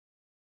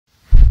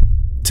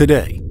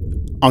Today,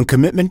 on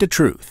Commitment to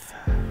Truth.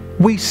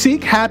 We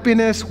seek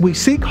happiness, we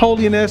seek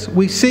holiness,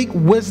 we seek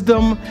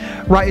wisdom,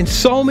 right, in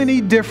so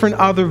many different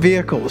other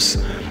vehicles.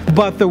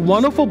 But the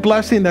wonderful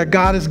blessing that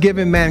God has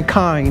given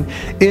mankind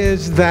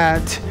is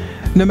that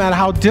no matter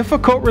how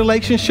difficult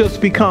relationships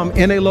become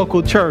in a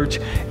local church,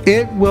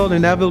 it will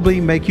inevitably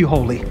make you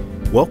holy.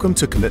 Welcome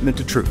to Commitment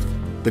to Truth,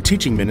 the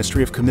teaching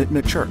ministry of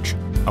Commitment Church,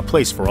 a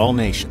place for all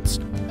nations.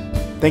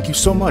 Thank you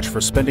so much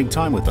for spending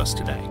time with us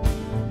today.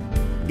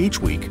 Each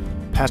week,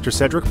 Pastor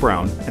Cedrick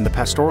Brown and the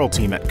pastoral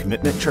team at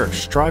Commitment Church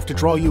strive to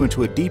draw you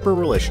into a deeper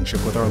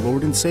relationship with our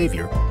Lord and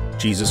Savior,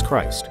 Jesus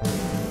Christ.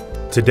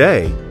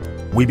 Today,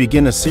 we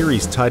begin a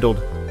series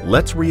titled,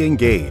 Let's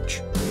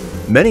Re-engage.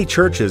 Many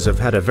churches have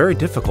had a very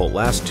difficult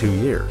last 2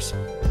 years,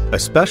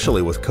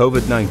 especially with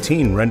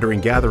COVID-19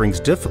 rendering gatherings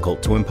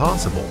difficult to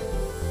impossible.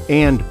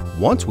 And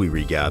once we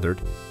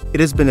regathered, it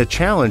has been a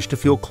challenge to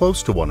feel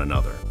close to one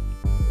another.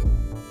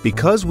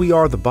 Because we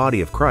are the body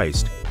of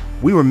Christ,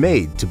 we were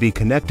made to be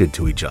connected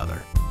to each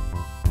other.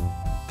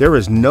 There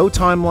is no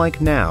time like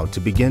now to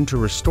begin to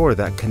restore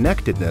that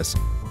connectedness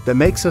that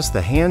makes us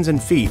the hands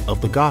and feet of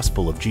the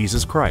gospel of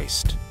Jesus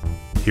Christ.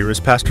 Here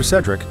is Pastor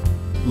Cedrick,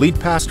 lead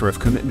pastor of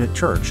Commitment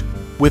Church,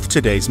 with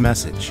today's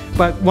message.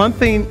 But one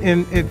thing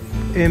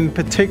in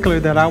particular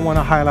that I want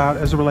to highlight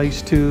as it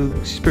relates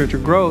to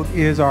spiritual growth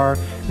is our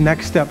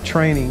next step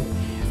training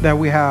that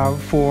we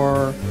have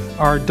for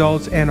our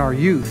adults and our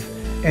youth.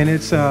 And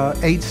it's a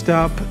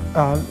 8-step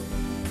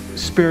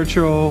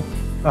spiritual,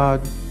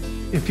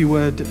 if you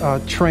would,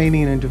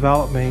 training and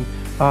development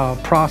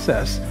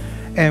process.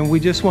 And we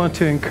just want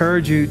to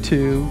encourage you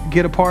to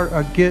get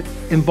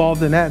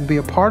involved in that and be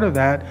a part of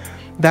that.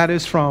 That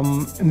is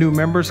from new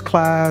members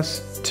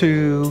class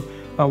to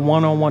a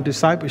one-on-one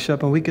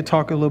discipleship. And we could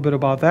talk a little bit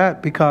about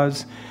that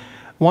because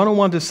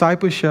one-on-one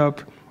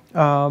discipleship,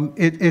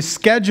 it is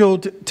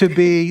scheduled to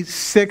be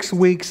 16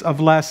 weeks of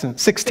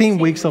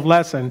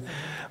lesson.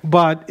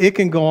 But it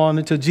can go on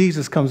until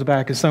Jesus comes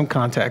back in some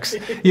context,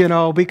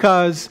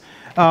 because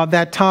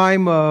that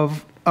time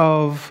of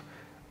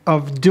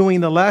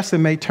doing the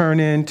lesson may turn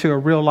into a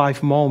real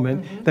life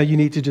moment that you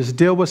need to just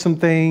deal with some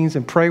things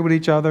and pray with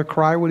each other,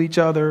 cry with each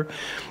other.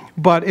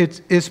 But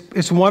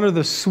it's one of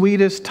the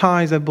sweetest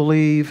times, I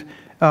believe,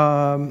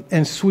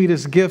 and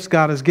sweetest gifts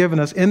God has given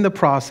us in the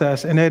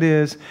process, and it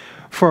is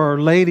for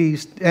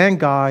ladies and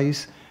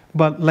guys,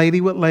 but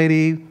lady with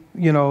lady,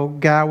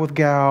 gal with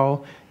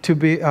gal, to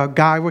be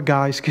guy with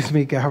guy,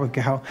 gal with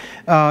gal,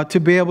 to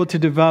be able to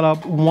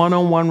develop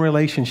one-on-one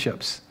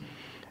relationships.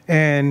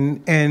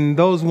 And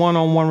those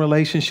one-on-one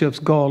relationships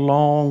go a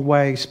long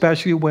way,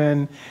 especially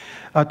when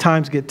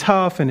times get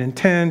tough and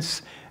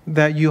intense,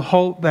 that you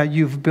hope that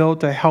you've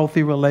built a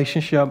healthy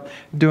relationship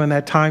during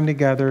that time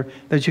together,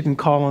 that you can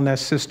call on that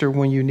sister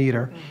when you need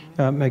her.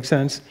 Makes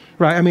sense?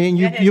 Right? I mean,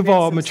 you've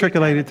all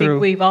matriculated through.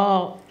 We've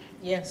all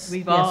we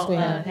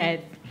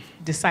had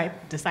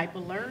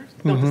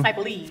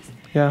disciplees.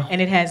 Yeah. And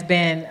it has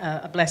been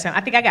a blessing. I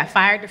think I got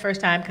fired the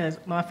first time because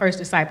my first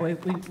disciple,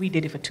 we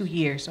did it for 2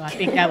 years, so I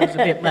think that was a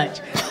bit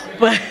much.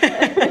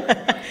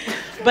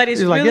 But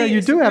it's like, really,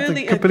 you do have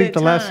to complete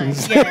the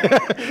lessons. Yeah.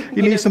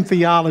 You need some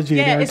theology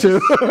in there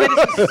too. But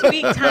it's a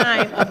sweet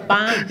time of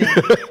bonding.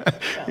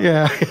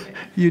 Yeah,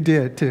 you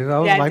did too. I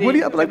was like, what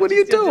are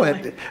you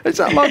doing? It's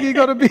how long are you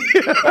going to be?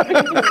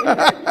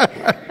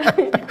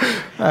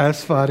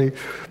 That's funny.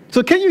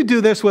 So can you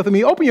do this with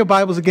me? Open your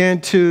Bibles again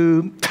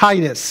to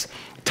Titus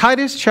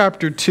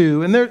chapter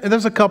 2. And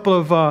there's a couple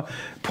of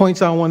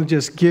points I want to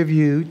just give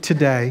you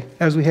today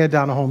as we head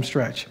down the home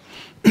stretch.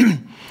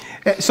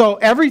 So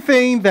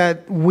everything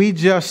that we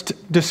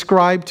just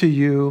described to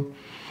you,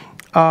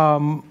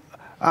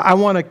 I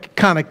want to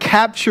kind of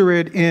capture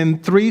it in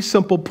 3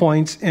 simple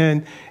points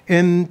in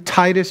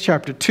Titus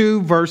chapter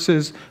 2,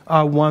 verses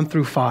 1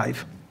 through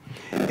 5.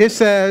 It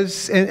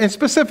says, and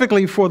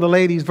specifically for the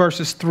ladies,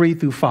 verses 3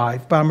 through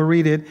 5, but I'm going to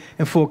read it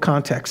in full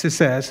context. It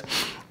says,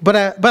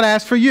 but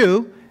as for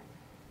you,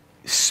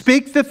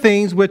 speak the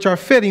things which are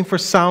fitting for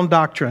sound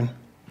doctrine.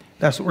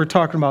 That's what we're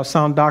talking about,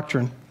 sound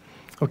doctrine.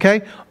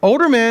 Okay?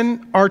 Older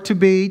men are to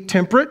be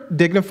temperate,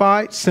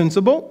 dignified,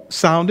 sensible,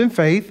 sound in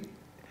faith,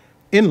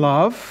 in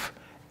love,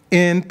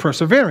 in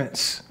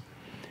perseverance.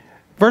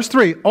 Verse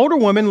 3, older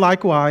women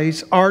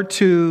likewise are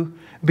to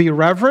be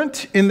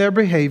reverent in their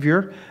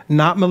behavior,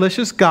 not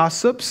malicious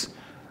gossips,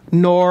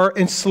 nor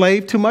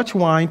enslaved to much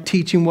wine,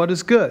 teaching what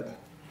is good,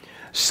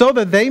 so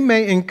that they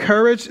may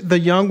encourage the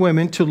young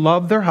women to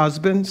love their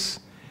husbands,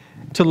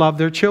 to love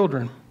their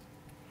children,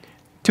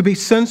 to be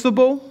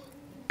sensible,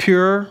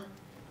 pure,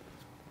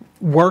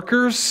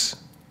 workers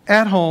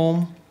at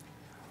home,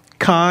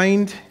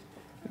 kind,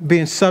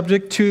 being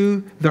subject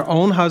to their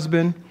own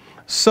husband,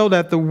 so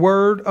that the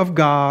word of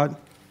God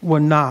will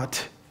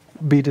not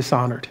be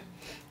dishonored.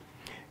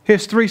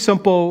 Here's 3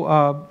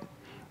 simple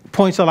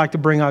points I'd like to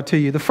bring out to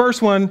you. The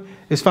first one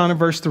is found in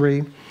verse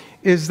 3,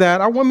 is that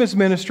our women's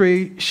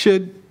ministry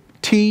should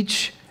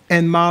teach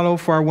and model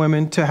for our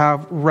women to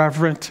have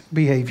reverent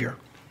behavior.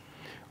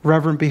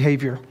 Reverent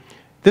behavior.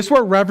 This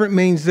word reverent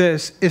means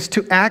this, is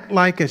to act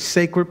like a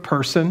sacred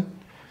person,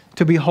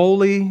 to be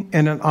holy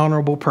and an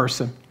honorable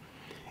person.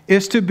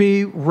 Is to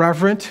be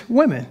reverent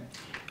women,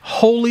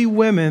 holy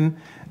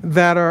women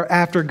that are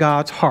after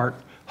God's heart,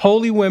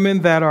 holy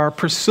women that are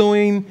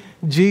pursuing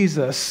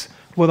Jesus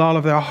with all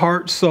of their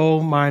heart,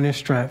 soul, mind, and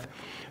strength.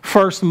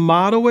 First,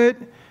 model it,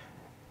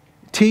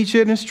 teach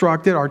it,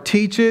 instruct it, or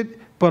teach it,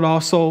 but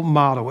also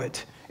model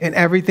it. In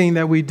everything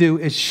that we do,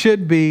 it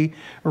should be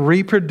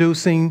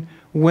reproducing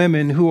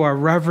women who are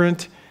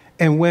reverent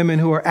and women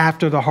who are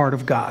after the heart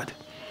of God.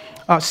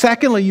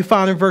 Secondly, you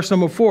find in verse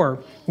number 4,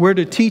 we're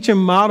to teach and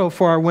model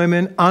for our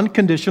women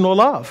unconditional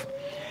love.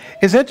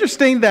 It's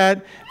interesting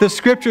that the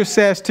scripture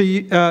says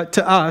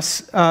to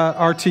us,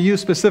 or to you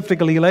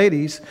specifically,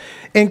 ladies,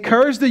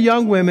 encourage the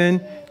young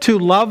women to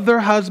love their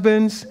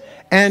husbands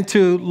and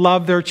to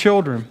love their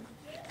children.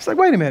 It's like,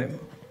 wait a minute.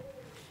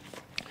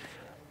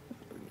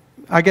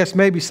 I guess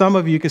maybe some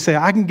of you could say,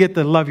 I can get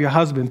the love your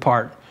husband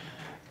part,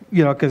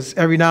 because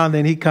every now and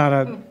then he kind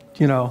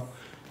of,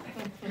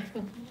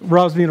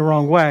 rubs me the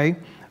wrong way.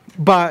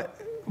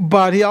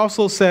 But he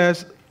also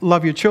says,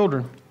 love your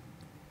children.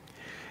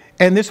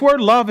 And this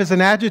word love is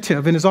an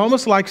adjective, and it's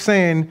almost like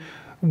saying,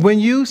 when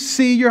you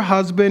see your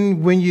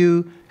husband, when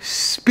you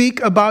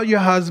speak about your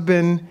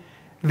husband,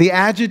 the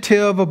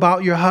adjective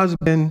about your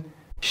husband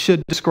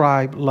should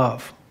describe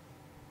love.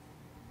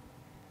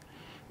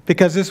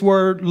 Because this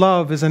word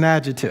love is an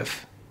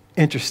adjective,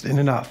 interesting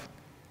enough.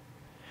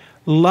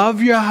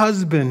 Love your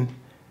husband.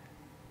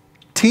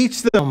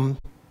 Teach them,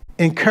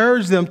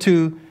 encourage them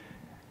to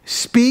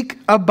speak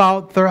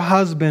about their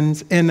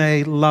husbands in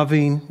a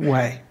loving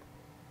way.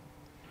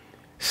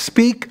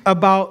 Speak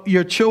about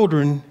your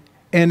children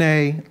in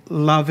a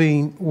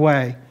loving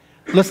way.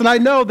 Listen, I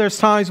know there's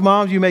times,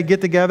 moms, you may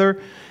get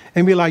together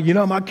and be like,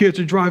 my kids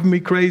are driving me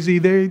crazy.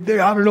 They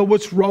I don't know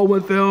what's wrong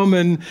with them.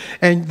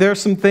 And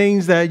there's some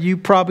things that you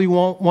probably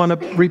won't want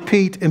to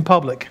repeat in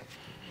public.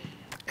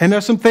 And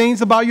there's some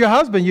things about your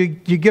husband. You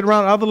get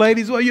around other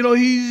ladies, well,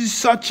 he's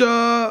such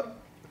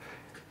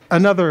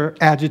another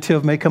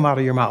adjective may come out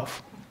of your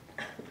mouth.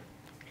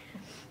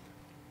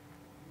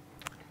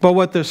 But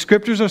what the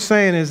scriptures are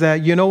saying is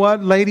that,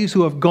 ladies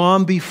who have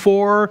gone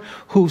before,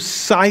 who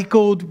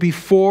cycled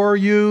before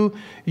you,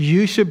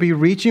 you should be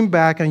reaching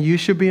back and you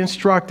should be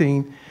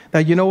instructing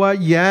that,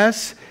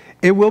 yes,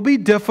 it will be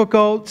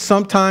difficult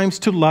sometimes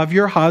to love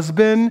your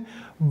husband,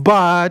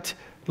 but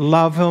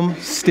love him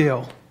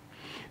still.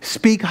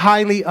 Speak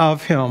highly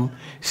of him.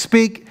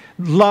 Speak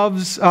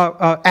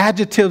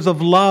adjectives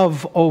of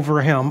love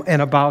over him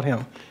and about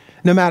him.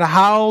 No matter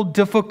how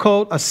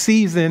difficult a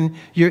season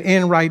you're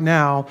in right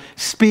now,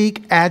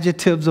 speak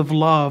adjectives of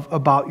love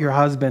about your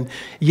husband.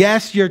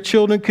 Yes, your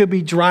children could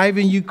be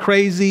driving you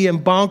crazy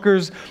and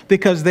bonkers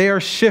because they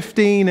are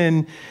shifting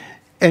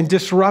and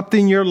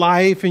disrupting your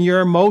life and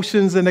your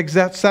emotions and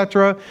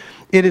etc.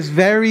 It is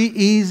very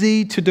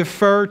easy to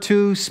defer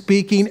to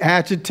speaking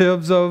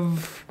adjectives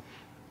of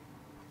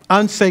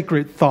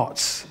unsacred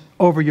thoughts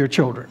over your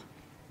children.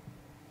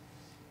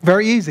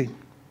 Very easy.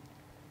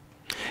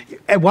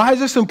 And why is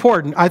this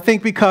important? I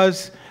think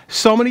because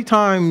so many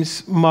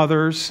times,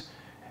 mothers,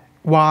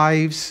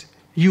 wives,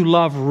 you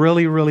love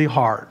really, really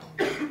hard.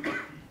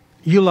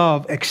 You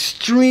love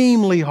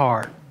extremely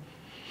hard.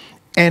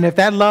 And if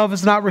that love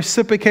is not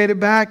reciprocated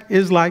back,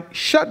 it's like,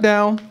 shut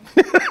down.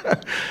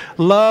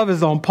 Love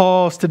is on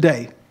pause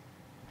today.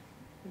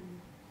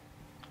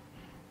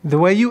 The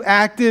way you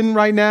acting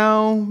right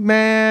now,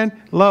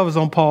 man, love is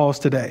on pause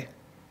today.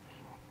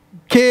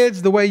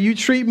 Kids, the way you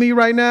treat me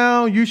right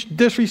now, you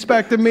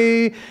disrespected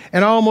me,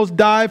 and I almost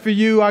died for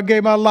you. I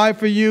gave my life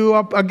for you.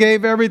 I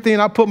gave everything.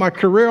 I put my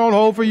career on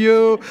hold for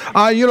you.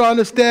 You don't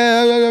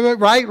understand,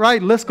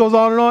 right? List goes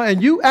on,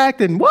 and you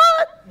acting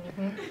what?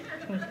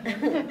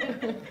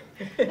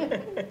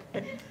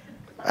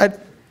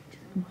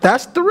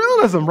 That's the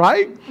realism,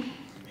 right?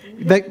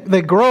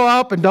 They grow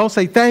up and don't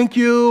say thank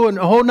you and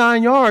the whole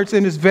 9 yards,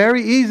 and it's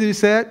very easy to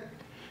say,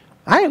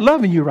 I ain't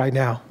loving you right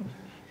now.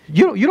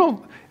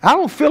 I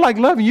don't feel like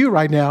loving you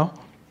right now.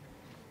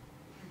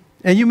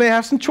 And you may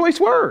have some choice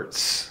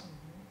words.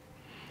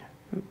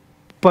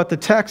 But the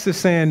text is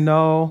saying,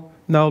 no,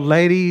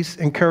 ladies,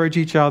 encourage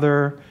each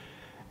other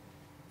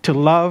to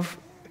love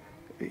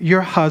your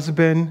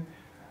husband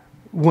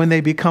when they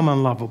become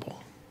unlovable.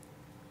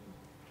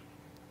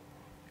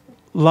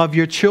 Love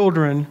your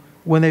children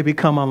when they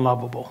become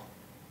unlovable.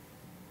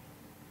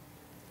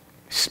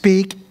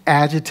 Speak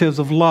adjectives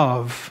of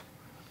love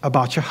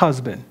about your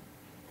husband.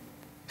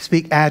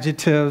 Speak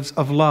adjectives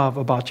of love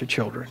about your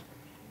children.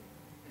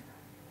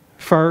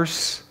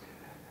 First,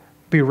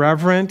 be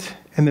reverent,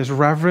 and this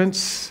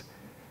reverence,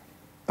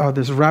 or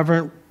this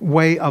reverent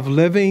way of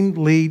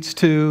living leads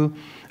to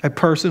a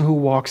person who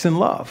walks in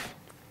love,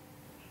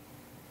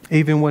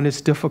 even when it's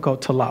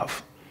difficult to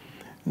love.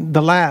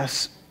 The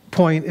last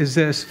point is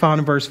this, found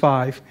in verse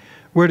 5.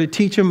 We're to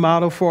teach and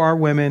model for our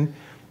women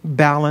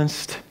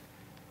balanced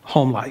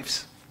home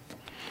lives.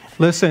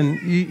 Listen,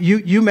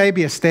 you may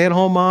be a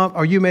stay-at-home mom,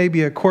 or you may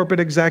be a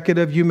corporate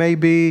executive. You may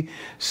be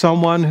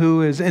someone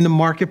who is in the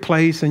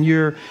marketplace, and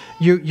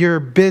you're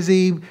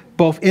busy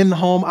both in the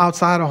home,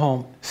 outside of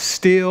home.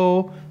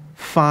 Still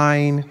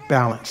find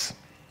balance.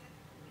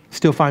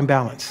 Still find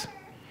balance.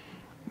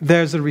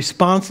 There's a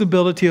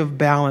responsibility of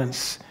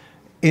balance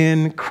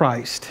in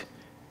Christ,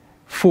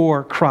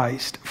 for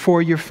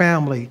your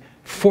family,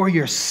 for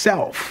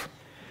yourself,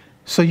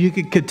 so you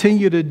can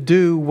continue to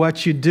do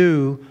what you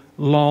do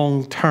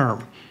long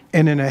term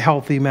and in a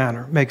healthy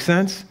manner. Make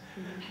sense?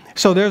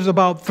 So there's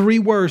about 3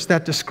 words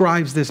that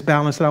describes this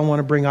balance that I want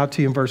to bring out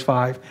to you in verse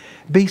 5.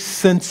 Be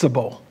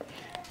sensible.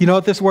 You know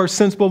what this word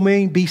sensible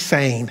means? Be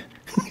sane.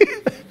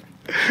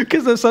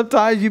 Because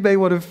sometimes you may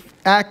want to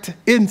act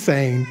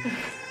insane.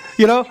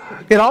 You know,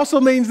 it also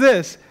means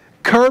this: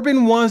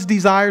 curbing one's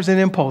desires and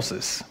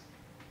impulses.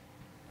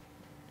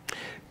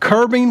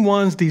 Curbing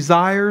one's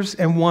desires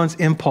and one's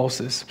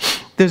impulses.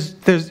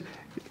 There's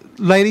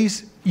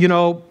ladies, you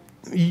know,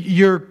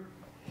 you're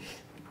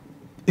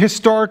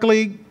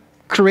historically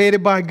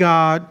created by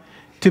God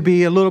to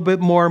be a little bit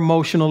more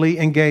emotionally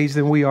engaged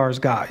than we are as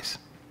guys.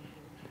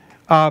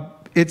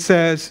 It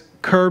says,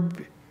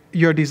 curb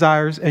your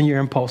desires and your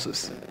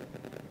impulses.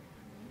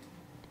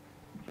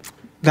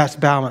 That's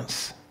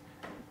balance.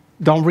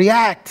 Don't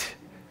react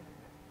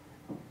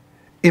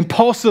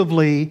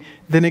impulsively,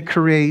 then it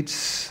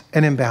creates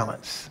an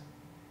imbalance.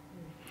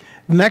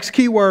 The next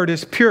key word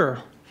is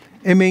pure.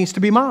 It means to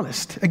be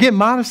modest. Again,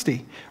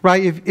 modesty,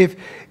 right?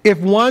 If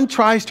one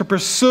tries to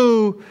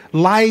pursue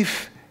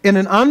life in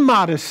an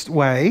unmodest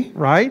way,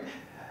 right,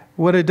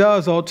 what it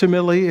does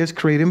ultimately is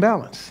create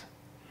imbalance.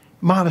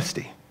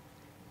 Modesty.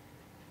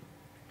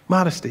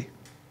 Modesty.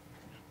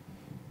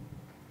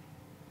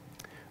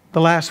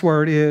 The last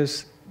word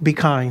is be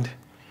kind.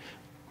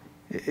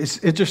 It's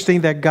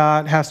interesting that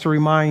God has to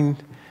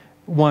remind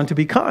one to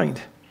be kind.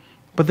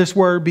 But this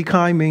word be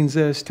kind means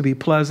this: to be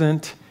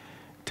pleasant,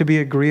 to be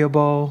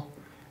agreeable,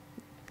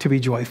 to be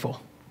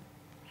joyful.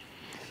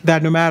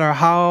 That no matter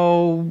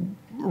how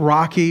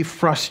rocky,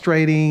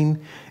 frustrating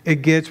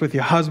it gets with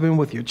your husband,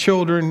 with your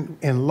children,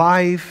 in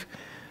life,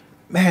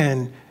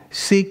 man,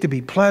 seek to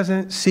be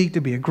pleasant, seek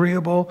to be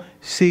agreeable,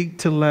 seek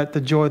to let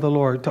the joy of the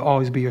Lord to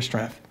always be your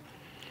strength.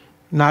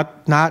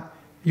 Not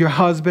your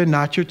husband,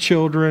 not your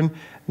children,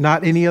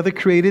 not any other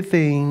created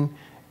thing,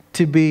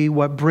 to be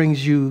what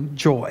brings you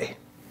joy,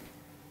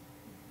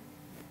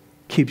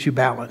 keeps you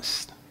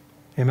balanced.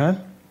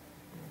 Amen?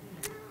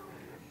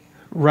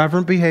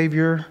 Reverent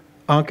behavior,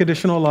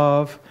 unconditional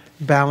love,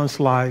 balanced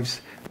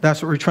lives.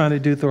 That's what we're trying to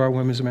do through our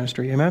women's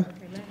ministry. Amen?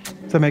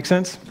 Does that make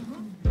sense?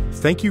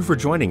 Thank you for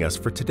joining us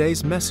for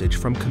today's message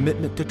from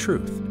Commitment to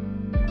Truth.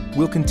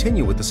 We'll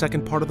continue with the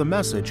second part of the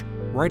message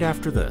right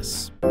after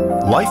this.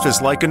 Life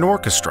is like an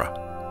orchestra.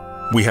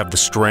 We have the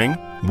string,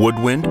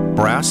 woodwind,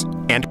 brass,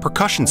 and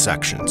percussion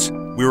sections.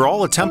 We're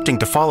all attempting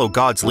to follow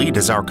God's lead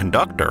as our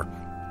conductor,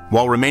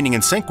 while remaining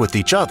in sync with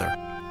each other.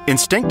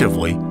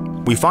 Instinctively,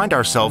 we find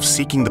ourselves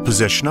seeking the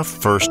position of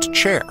first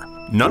chair.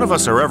 None of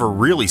us are ever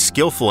really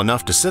skillful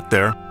enough to sit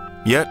there,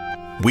 yet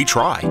we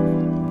try.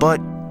 But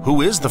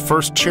who is the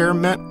first chair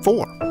meant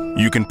for?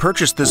 You can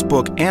purchase this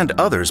book and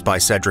others by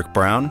Cedrick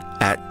Brown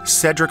at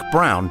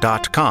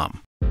cedrickbrown.com.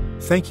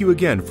 Thank you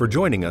again for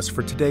joining us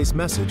for today's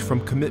message from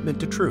Commitment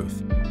to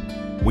Truth.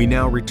 We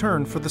now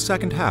return for the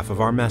second half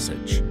of our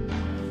message.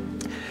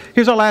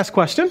 Here's our last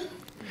question.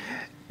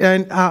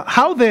 And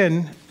how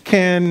then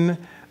can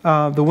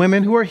the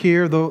women who are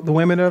here, the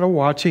women that are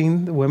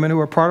watching, the women who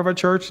are part of our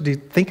church,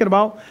 thinking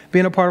about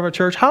being a part of our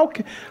church, how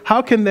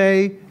can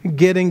they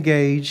get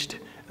engaged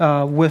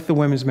with the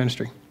women's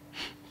ministry?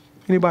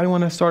 Anybody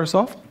want to start us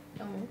off?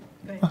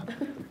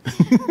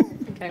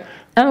 Okay.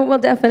 Well,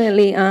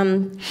 definitely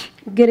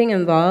getting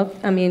involved.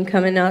 I mean,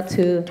 coming out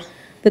to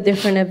the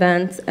different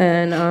events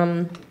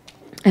and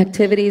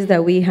activities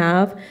that we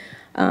have.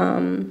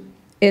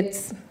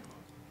 It's,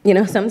 you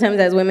know, sometimes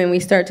as women we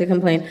start to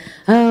complain,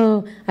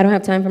 oh, I don't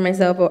have time for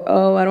myself, or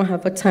oh, I don't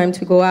have time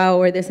to go out,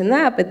 or this and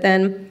that. But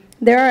then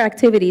there are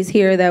activities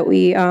here that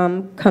we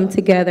come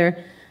together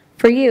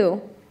for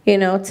you, you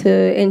know,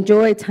 to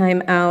enjoy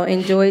time out,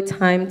 enjoy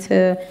time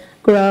to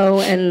grow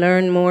and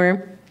learn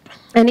more,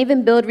 and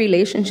even build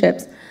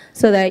relationships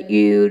so that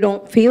you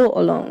don't feel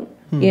alone.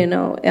 You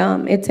know,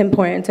 it's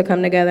important to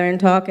come together and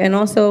talk. And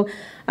also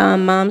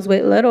moms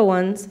with little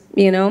ones,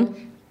 you know,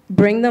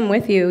 bring them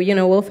with you. You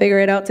know, we'll figure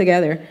it out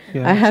together.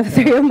 Yeah, I have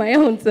 3 of my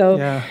own, so,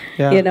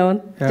 you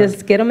know,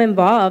 just get them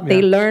involved.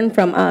 They learn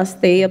from us.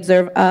 They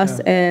observe us,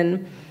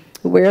 and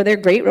we're their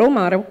great role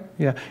model.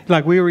 Yeah,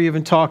 like we were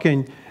even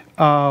talking,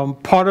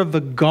 part of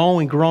the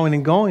growing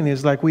and going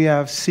is like we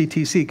have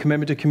CTC,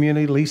 Commitment to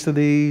Community, least of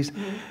these.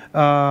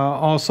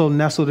 Also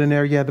nestled in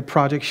there, you had the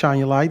Project Shine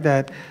Your Light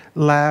that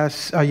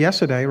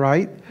yesterday,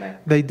 right?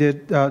 They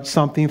did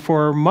something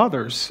for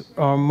mothers,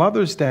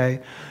 Mother's Day.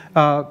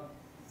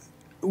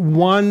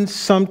 One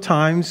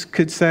sometimes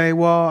could say,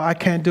 well, I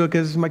can't do it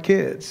because it's my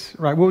kids,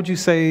 right? What would you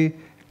say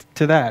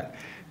to that?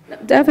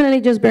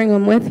 Definitely just bring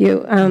them with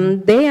you.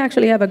 They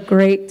actually have a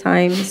great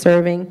time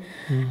serving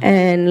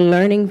and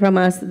learning from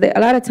us. A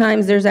lot of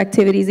times there's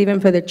activities even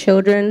for the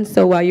children.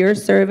 So while you're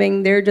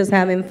serving, they're just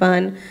having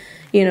fun,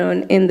 you know,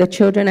 in the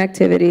children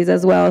activities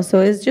as well. So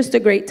it's just a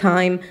great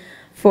time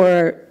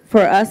for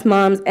us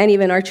moms and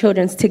even our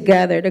children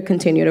together to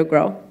continue to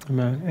grow.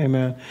 Amen.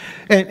 Amen.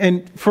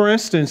 And for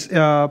instance,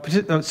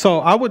 so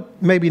I would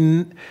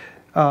maybe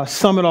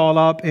sum it all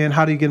up in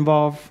how do you get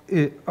involved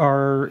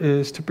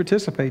is to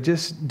participate.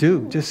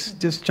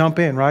 Just jump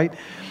in, right?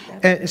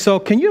 And so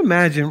can you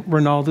imagine,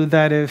 Ronaldo,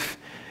 that if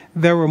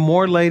there were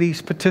more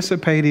ladies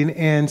participating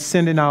and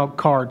sending out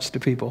cards to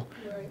people,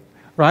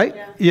 right?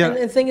 Yeah. And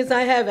the thing is,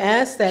 I have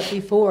asked that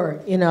before.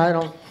 You know, I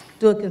don't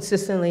do it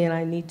consistently, and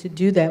I need to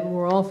do that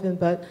more often,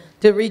 but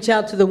to reach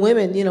out to the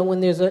women, you know, when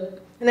there's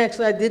and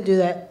actually I did do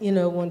that, you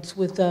know, once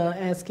with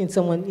asking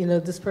someone, you know,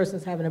 this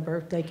person's having a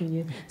birthday, can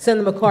you send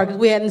them a card? Because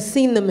we hadn't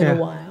seen them in a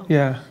while.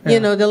 Yeah. You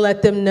know, to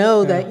let them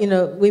know that, you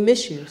know, we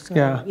miss you.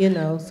 So, you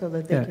know, so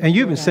that they can. And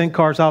you even send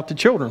cards out to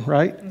children,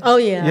 right? Oh,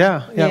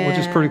 yeah. Yeah, which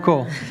is pretty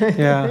cool.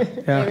 Yeah.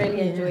 I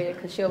really enjoy it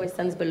because she always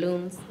sends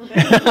balloons.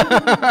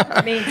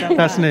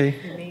 That's neat.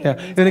 Yeah,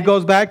 and it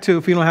goes back to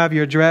if you don't have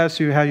your address,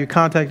 you have your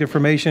contact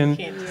information,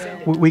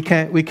 we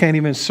can't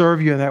even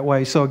serve you in that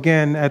way. So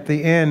again, at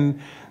the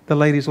end, the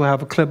ladies will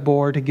have a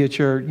clipboard to get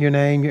your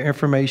name, your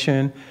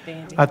information.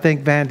 Vandy. I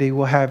think Vandy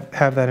will have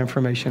that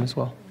information as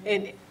well.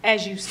 And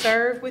as you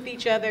serve with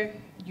each other,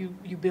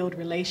 you build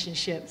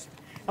relationships.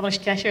 Can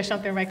I share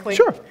something right quick?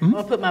 Sure. I'm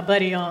going to put my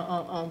buddy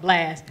on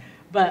blast.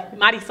 But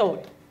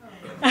Marisol.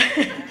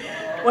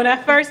 When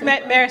I first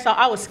met Marisol,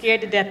 I was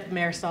scared to death of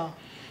Marisol.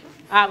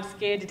 I was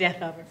scared to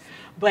death of her.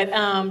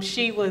 But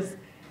she was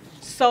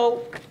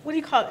so, what do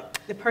you call it?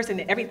 The person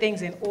that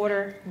everything's in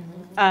order.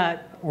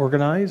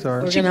 Organized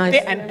or? Organized.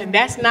 And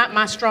that's not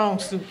my strong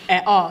suit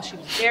at all. She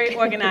was very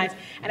organized.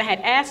 And I had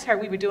asked her,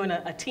 we were doing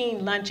a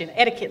teen luncheon,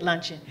 etiquette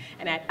luncheon.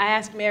 And I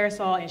asked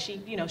Marisol, and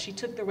she, you know, she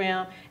took the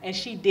round, and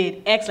she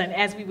did excellent.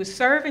 As we were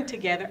serving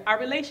together, our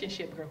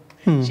relationship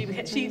grew. She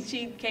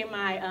became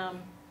my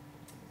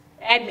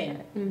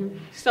admin.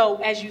 So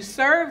as you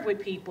serve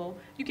with people,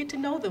 you get to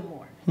know them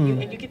more.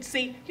 And you get to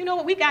see, you know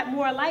what, we got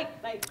more alike,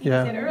 like you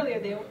said earlier,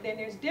 than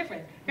there's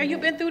different. Girl,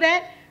 you've been through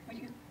that?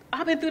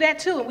 I've been through that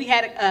too. And we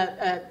had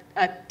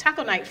a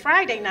taco night,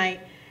 Friday night,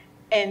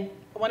 and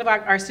one of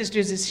our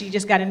sisters, she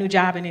just got a new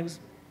job, and it was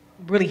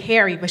really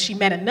hairy, but she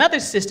met another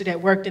sister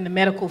that worked in the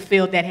medical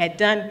field that had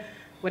done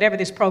whatever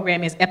this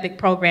program is, EPIC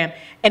program,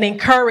 and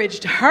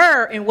encouraged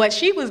her in what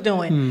she was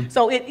doing.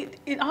 So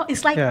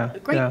it's like a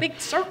great big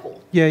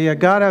circle. Yeah.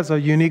 God has a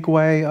unique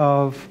way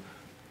of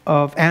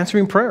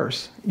answering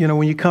prayers. You know,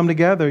 when you come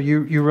together,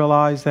 you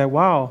realize that,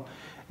 wow,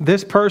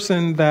 this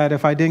person that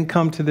if I didn't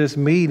come to this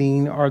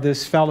meeting or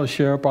this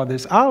fellowship or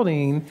this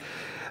outing,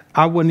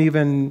 I wouldn't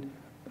even,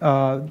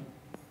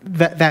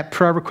 that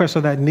prayer request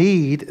or that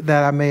need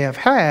that I may have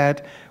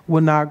had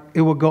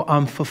it will go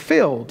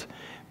unfulfilled.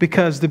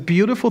 Because the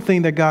beautiful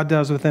thing that God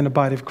does within the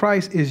body of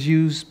Christ is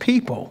use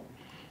people.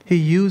 He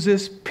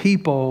uses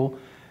people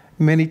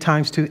many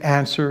times to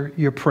answer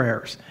your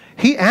prayers.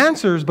 He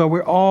answers, but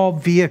we're all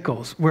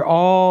vehicles. We're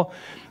all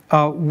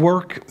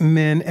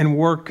workmen and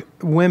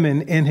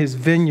workwomen in his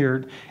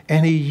vineyard,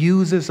 and he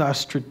uses us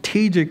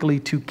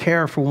strategically to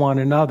care for one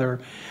another.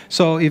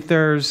 So if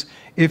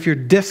you're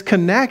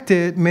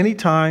disconnected, many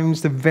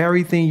times the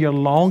very thing you're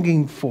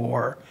longing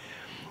for,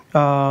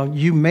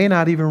 you may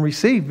not even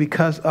receive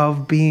because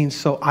of being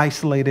so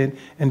isolated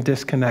and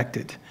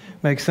disconnected.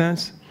 Make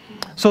sense?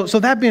 So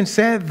that being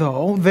said,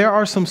 though, there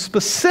are some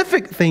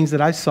specific things that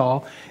I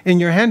saw in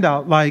your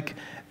handout, like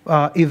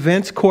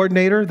events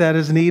coordinator that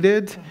is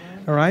needed,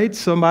 all right?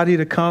 Somebody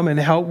to come and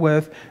help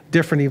with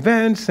different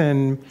events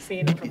and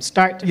seeing it from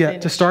start to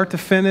finish. To start to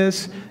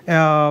finish.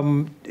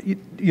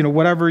 You know,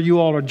 whatever you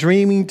all are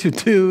dreaming to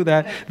do,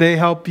 that they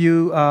help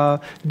you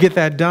get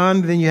that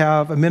done. Then you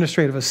have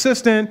administrative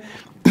assistant,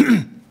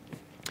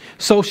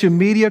 social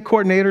media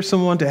coordinator,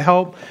 someone to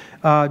help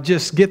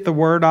just get the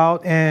word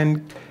out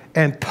and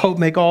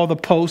make all the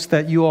posts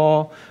that you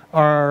all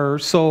are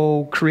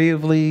so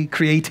creatively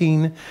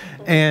creating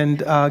and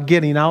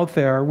getting out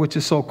there, which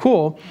is so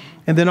cool.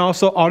 And then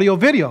also audio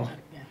video.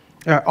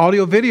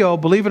 Audio video,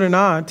 believe it or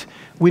not,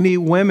 we need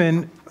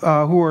women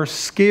who are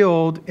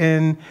skilled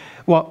in,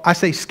 well, I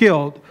say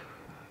skilled.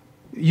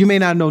 You may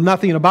not know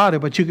nothing about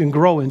it, but you can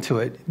grow into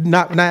it.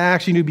 Not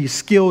actually need to be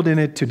skilled in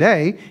it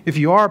today. If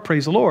you are,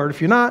 praise the Lord.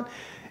 If you're not,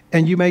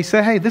 and you may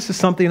say, hey, this is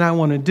something I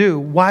want to do.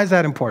 Why is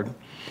that important?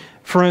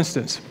 For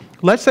instance,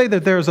 let's say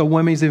that there's a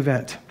women's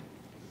event,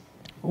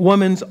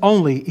 women's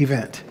only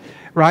event,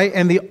 right?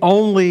 And the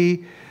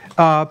only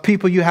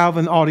people you have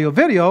in audio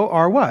video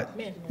are what?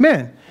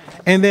 Men.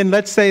 And then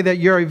let's say that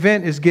your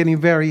event is getting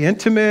very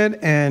intimate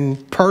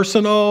and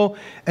personal,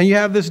 and you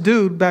have this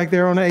dude back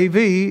there on the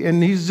AV,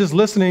 and he's just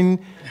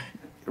listening,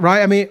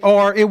 right? I mean,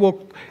 or it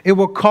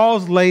will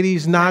cause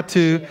ladies not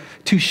to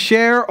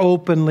share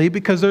openly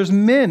because there's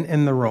men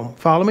in the room.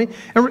 Follow me?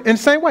 And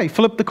same way,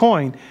 flip the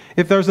coin.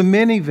 If there's a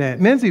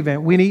men's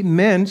event, we need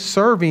men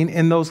serving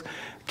in those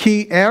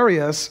key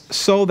areas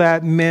so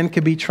that men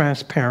can be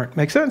transparent.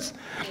 Make sense?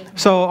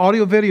 So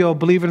audio video,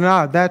 believe it or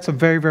not, that's a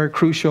very, very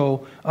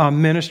crucial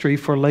ministry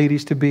for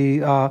ladies to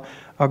be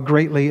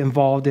greatly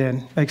involved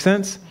in. Make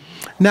sense?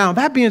 Now,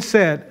 that being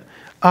said,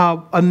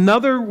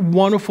 another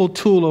wonderful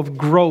tool of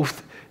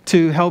growth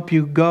to help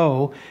you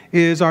go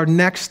is our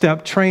next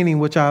step training,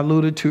 which I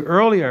alluded to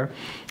earlier.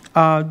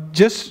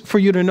 Just for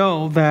you to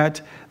know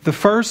that the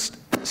first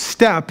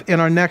step in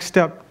our next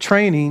step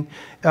training,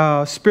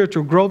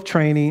 spiritual growth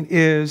training,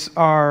 is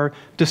our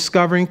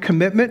discovering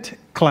commitment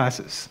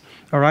classes.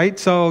 All right.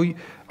 So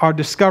our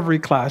discovery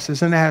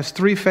classes, and it has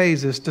 3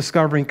 phases: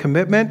 discovering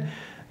commitment,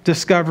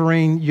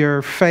 discovering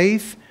your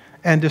faith,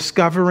 and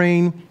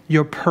discovering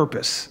your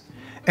purpose.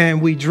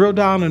 And we drill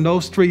down on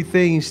those 3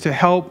 things to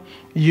help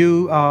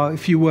you,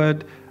 if you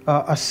would,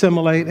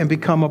 assimilate and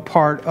become a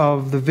part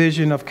of the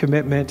vision of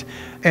commitment.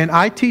 And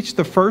I teach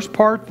the first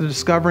part, the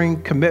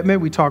discovering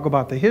commitment. We talk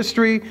about the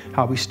history,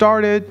 how we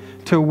started,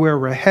 to where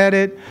we're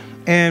headed.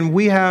 And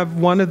we have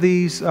one of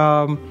these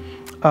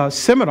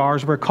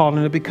seminars, we're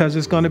calling it, because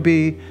it's going to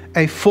be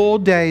a full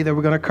day that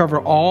we're going to cover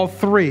all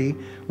 3.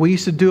 We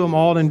used to do them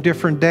all in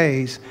different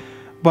days.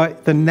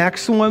 But the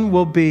next one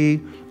will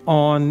be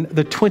on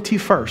the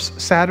 21st,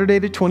 Saturday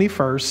the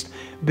 21st,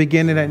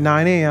 beginning at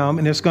 9 a.m.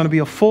 And it's going to be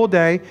a full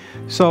day.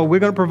 So we're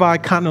going to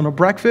provide continental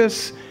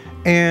breakfast,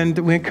 and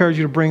we encourage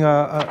you to bring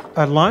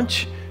a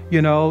lunch,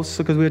 you know,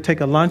 so because we'll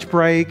take a lunch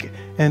break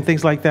and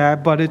things like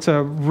that. But it's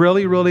a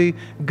really, really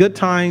good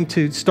time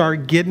to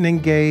start getting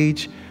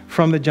engaged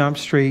from the jump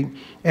street.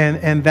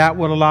 And that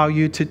will allow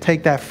you to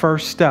take that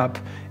first step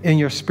in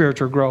your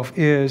spiritual growth,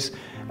 is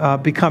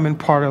becoming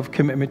part of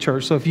Commitment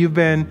Church. So if you've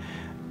been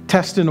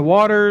testing the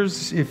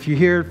waters, if you're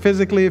here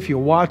physically, if you're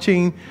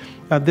watching,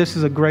 this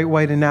is a great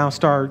way to now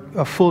start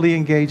fully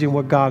engaging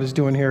what God is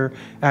doing here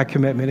at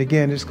Commitment.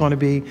 Again, it's going to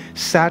be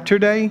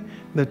Saturday,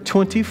 the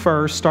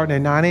 21st, starting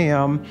at 9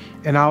 a.m.,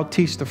 and I'll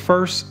teach the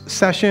first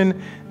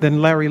session.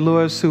 Then Larry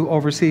Lewis, who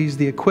oversees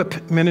the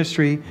Equip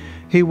ministry,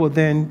 he will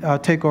then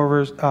take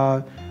over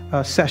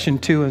session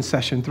 2 and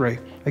session 3.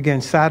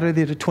 Again,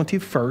 Saturday the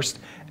 21st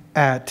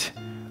at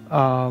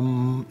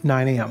 9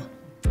 a.m.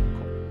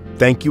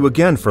 Thank you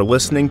again for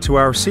listening to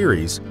our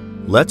series,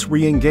 Let's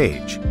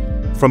Re-engage,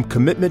 From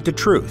Commitment to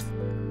Truth,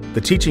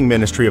 the teaching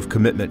ministry of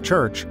Commitment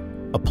Church,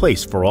 a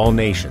place for all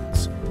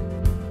nations.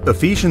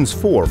 Ephesians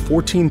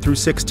 4:14 through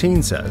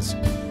 16 says,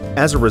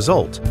 "As a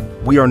result,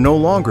 we are no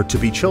longer to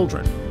be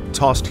children,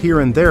 tossed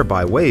here and there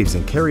by waves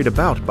and carried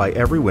about by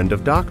every wind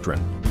of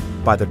doctrine,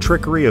 by the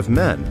trickery of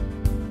men,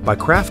 by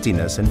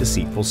craftiness and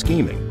deceitful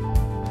scheming.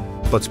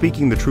 But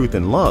speaking the truth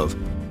in love,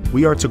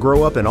 we are to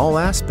grow up in all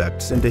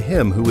aspects into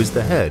Him who is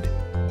the head,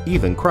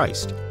 even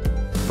Christ,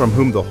 from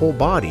whom the whole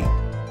body,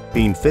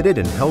 being fitted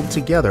and held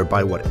together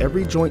by what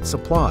every joint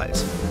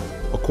supplies,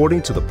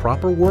 according to the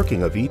proper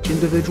working of each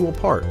individual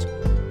part,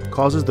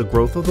 causes the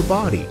growth of the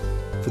body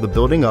for the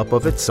building up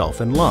of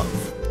itself in love."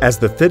 As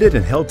the fitted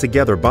and held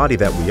together body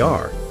that we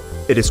are,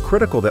 it is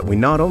critical that we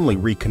not only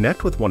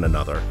reconnect with one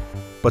another,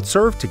 but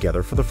serve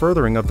together for the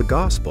furthering of the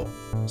gospel,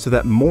 so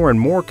that more and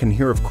more can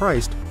hear of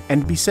Christ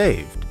and be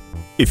saved.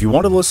 If you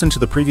want to listen to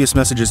the previous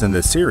messages in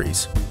this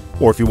series,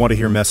 or if you want to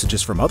hear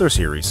messages from other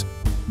series,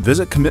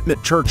 visit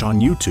Commitment Church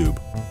on YouTube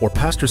or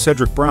Pastor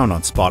Cedrick Brown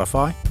on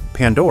Spotify,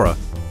 Pandora,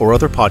 or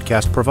other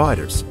podcast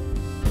providers.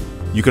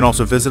 You can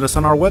also visit us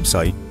on our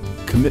website,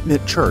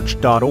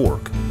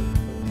 commitmentchurch.org.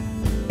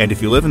 And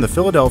if you live in the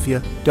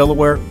Philadelphia,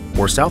 Delaware,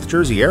 or South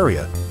Jersey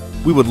area,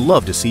 we would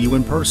love to see you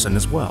in person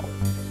as well.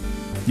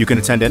 You can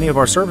attend any of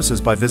our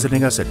services by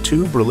visiting us at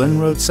 2 Berlin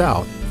Road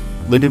South,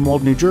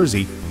 Lindenwold, New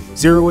Jersey,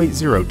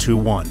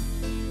 08021.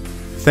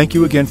 Thank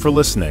you again for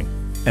listening,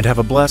 and have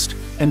a blessed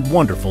and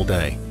wonderful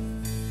day.